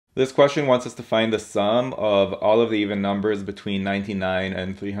This question wants us to find the sum of all of the even numbers between 99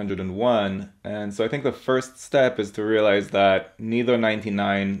 and 301. And so I think the first step is to realize that neither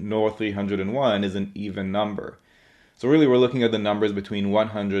 99 nor 301 is an even number. So really we're looking at the numbers between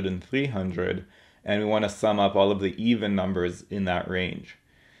 100 and 300, and we want to sum up all of the even numbers in that range.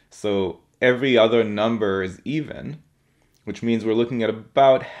 So every other number is even, which means we're looking at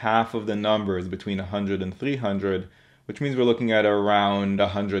about half of the numbers between 100 and 300, which means we're looking at around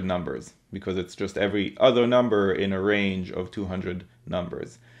 100 numbers, because it's just every other number in a range of 200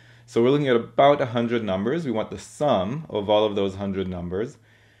 numbers. So we're looking at about 100 numbers. We want the sum of all of those 100 numbers,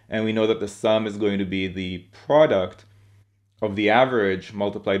 and we know that the sum is going to be the product of the average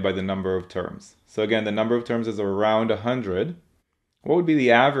multiplied by the number of terms. So again, the number of terms is around 100. What would be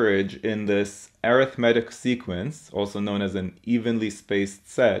the average in this arithmetic sequence, also known as an evenly spaced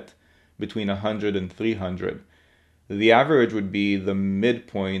set, between 100 and 300? The average would be the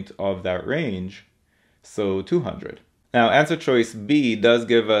midpoint of that range, so 200. Now, answer choice B does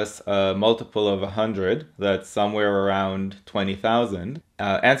give us a multiple of 100, that's somewhere around 20,000.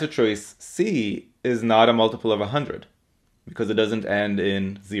 Answer choice C is not a multiple of 100, because it doesn't end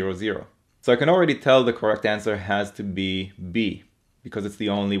in 00. So I can already tell the correct answer has to be B, because it's the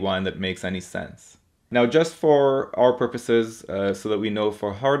only one that makes any sense. Now, just for our purposes, so that we know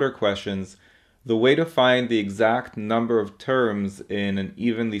for harder questions, the way to find the exact number of terms in an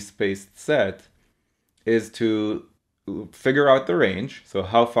evenly spaced set is to figure out the range, so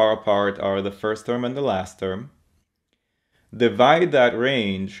how far apart are the first term and the last term, divide that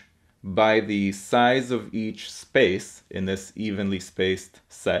range by the size of each space in this evenly spaced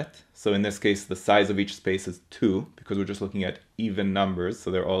set. So in this case, the size of each space is 2, because we're just looking at even numbers,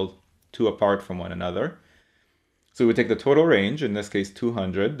 so they're all 2 apart from one another. So we would take the total range, in this case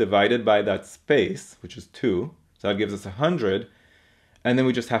 200, divided by that space, which is 2. So that gives us 100. And then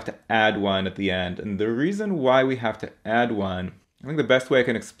we just have to add 1 at the end. And the reason why we have to add 1, I think the best way I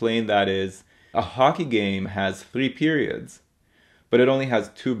can explain that is a hockey game has 3 periods, but it only has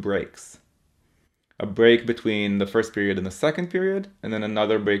 2 breaks. A break between the first period and the second period, and then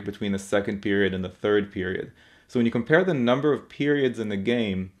another break between the second period and the third period. So when you compare the number of periods in the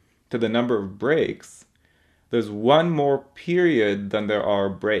game to the number of breaks, there's 1 more period than there are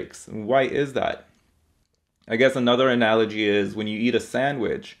breaks. And why is that? I guess another analogy is when you eat a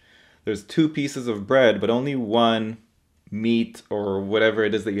sandwich, there's 2 pieces of bread, but only 1 meat or whatever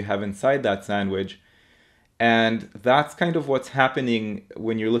it is that you have inside that sandwich. And that's kind of what's happening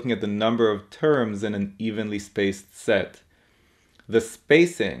when you're looking at the number of terms in an evenly spaced set. The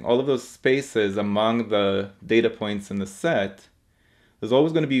spacing, all of those spaces among the data points in the set, there's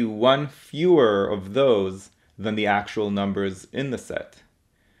always going to be 1 fewer of those than the actual numbers in the set,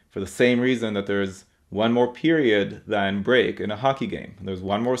 for the same reason that there's 1 more period than break in a hockey game. There's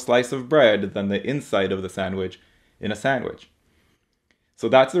 1 more slice of bread than the inside of the sandwich in a sandwich. So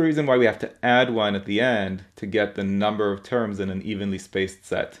that's the reason why we have to add 1 at the end to get the number of terms in an evenly spaced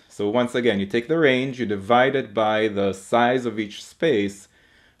set. So once again, you take the range, you divide it by the size of each space,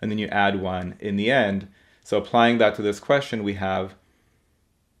 and then you add 1 in the end. So applying that to this question, we have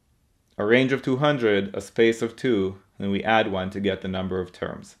a range of 200, a space of 2, and we add 1 to get the number of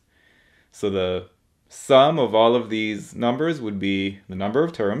terms. So the sum of all of these numbers would be the number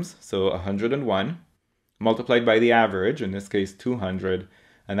of terms, so 101, multiplied by the average, in this case 200,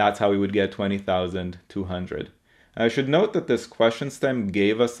 and that's how we would get 20,200. I should note that this question stem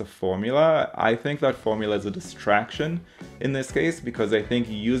gave us a formula. I think that formula is a distraction in this case, because I think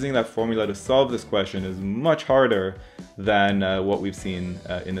using that formula to solve this question is much harder than what we've seen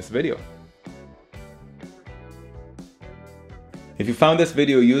in this video. If you found this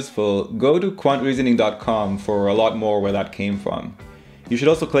video useful, go to quantreasoning.com for a lot more where that came from. You should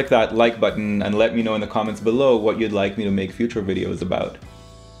also click that like button and let me know in the comments below what you'd like me to make future videos about.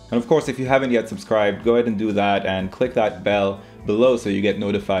 And of course, if you haven't yet subscribed, go ahead and do that and click that bell below so you get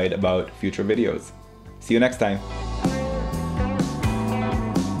notified about future videos. See you next time.